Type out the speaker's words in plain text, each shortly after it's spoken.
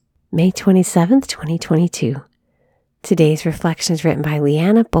May 27th, 2022. Today's reflection is written by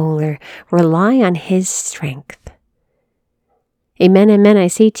Leanna Bowler. Rely on His strength. Amen, amen, I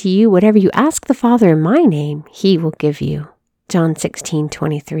say to you, whatever you ask the Father in my name, He will give you. John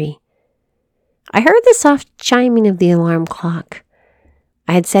 16:23. I heard the soft chiming of the alarm clock.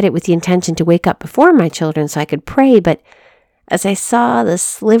 I had set it with the intention to wake up before my children so I could pray, but as I saw the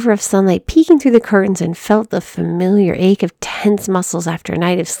sliver of sunlight peeking through the curtains and felt the familiar ache of tense muscles after a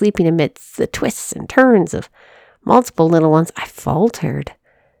night of sleeping amidst the twists and turns of multiple little ones, I faltered.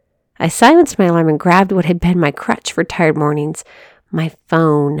 I silenced my alarm and grabbed what had been my crutch for tired mornings, my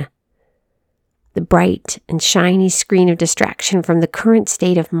phone. The bright and shiny screen of distraction from the current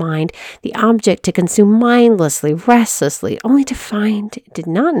state of mind, the object to consume mindlessly, restlessly, only to find it did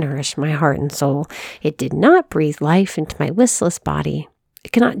not nourish my heart and soul. It did not breathe life into my listless body.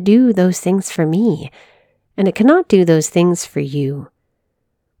 It cannot do those things for me, and it cannot do those things for you.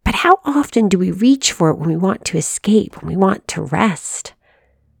 But how often do we reach for it when we want to escape, when we want to rest?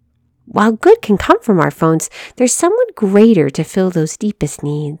 While good can come from our phones, there's someone greater to fill those deepest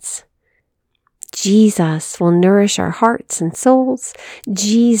needs. Jesus will nourish our hearts and souls.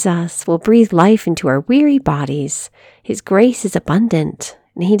 Jesus will breathe life into our weary bodies. His grace is abundant,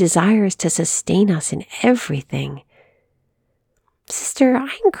 and He desires to sustain us in everything. Sister,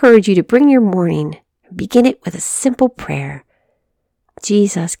 I encourage you to bring your morning and begin it with a simple prayer.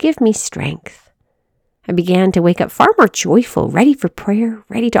 Jesus, give me strength. I began to wake up far more joyful, ready for prayer,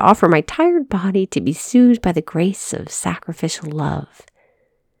 ready to offer my tired body to be soothed by the grace of sacrificial love.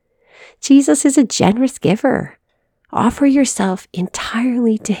 Jesus is a generous giver. Offer yourself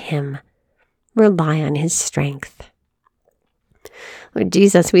entirely to Him. Rely on His strength. Lord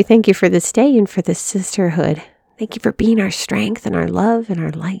Jesus, we thank You for this day and for this sisterhood. Thank You for being our strength and our love and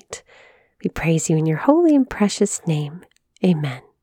our light. We praise You in Your holy and precious name. Amen.